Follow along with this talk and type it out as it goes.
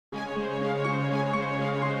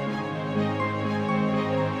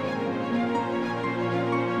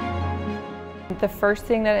The first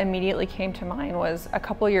thing that immediately came to mind was a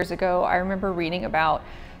couple years ago, I remember reading about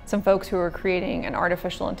some folks who were creating an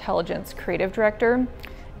artificial intelligence creative director,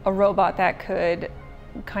 a robot that could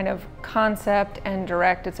kind of concept and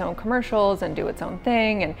direct its own commercials and do its own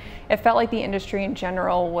thing. And it felt like the industry in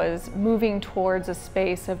general was moving towards a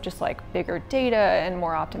space of just like bigger data and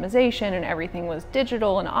more optimization, and everything was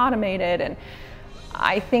digital and automated. And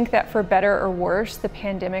I think that for better or worse, the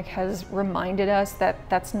pandemic has reminded us that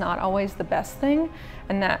that's not always the best thing,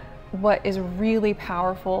 and that what is really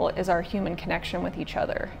powerful is our human connection with each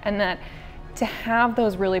other. And that to have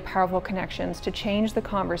those really powerful connections, to change the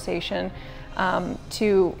conversation,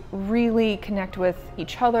 to really connect with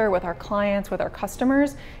each other, with our clients, with our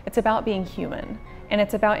customers, it's about being human. And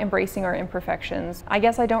it's about embracing our imperfections. I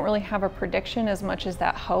guess I don't really have a prediction as much as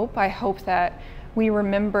that hope. I hope that we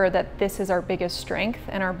remember that this is our biggest strength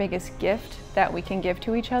and our biggest gift that we can give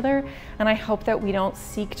to each other. And I hope that we don't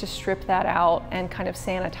seek to strip that out and kind of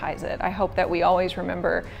sanitize it. I hope that we always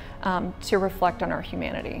remember to reflect on our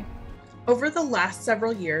humanity. Over the last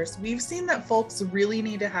several years, we've seen that folks really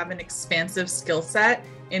need to have an expansive skill set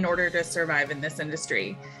in order to survive in this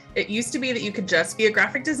industry. It used to be that you could just be a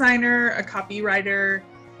graphic designer, a copywriter,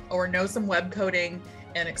 or know some web coding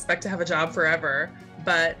and expect to have a job forever.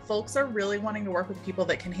 But folks are really wanting to work with people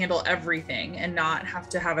that can handle everything and not have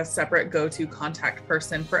to have a separate go-to contact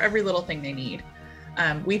person for every little thing they need.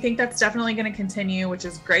 We think that's definitely going to continue, which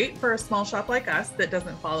is great for a small shop like us that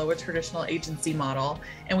doesn't follow a traditional agency model.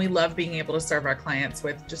 And we love being able to serve our clients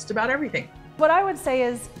with just about everything. What I would say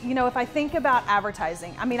is, if I think about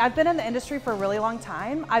advertising, I've been in the industry for a really long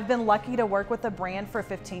time. I've been lucky to work with a brand for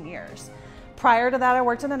 15 years. Prior to that, I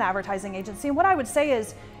worked in an advertising agency. And what I would say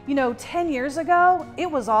is, 10 years ago, it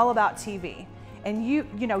was all about TV. And you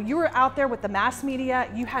were out there with the mass media.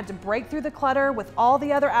 You had to break through the clutter with all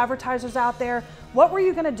the other advertisers out there. What were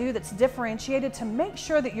you going to do that's differentiated to make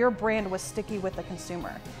sure that your brand was sticky with the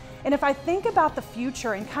consumer? And if I think about the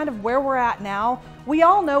future and kind of where we're at now, we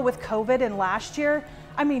all know with COVID and last year,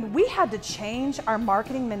 we had to change our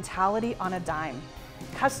marketing mentality on a dime.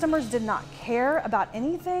 Customers did not care about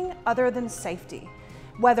anything other than safety.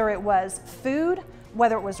 Whether it was food,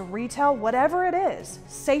 whether it was retail, whatever it is,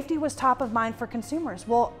 safety was top of mind for consumers.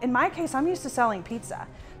 Well, in my case, I'm used to selling pizza.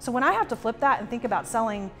 So when I have to flip that and think about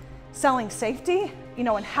selling safety,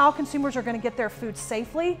 and how consumers are going to get their food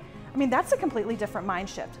safely, that's a completely different mind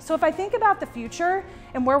shift. So if I think about the future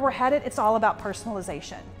and where we're headed, it's all about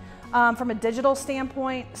personalization. From a digital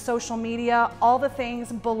standpoint, social media, all the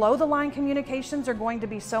things below the line communications are going to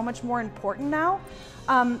be so much more important now.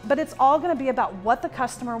 But it's all going to be about what the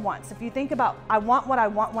customer wants. If you think about, I want what I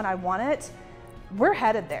want when I want it, we're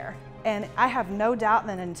headed there. And I have no doubt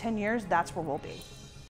that in 10 years, that's where we'll be.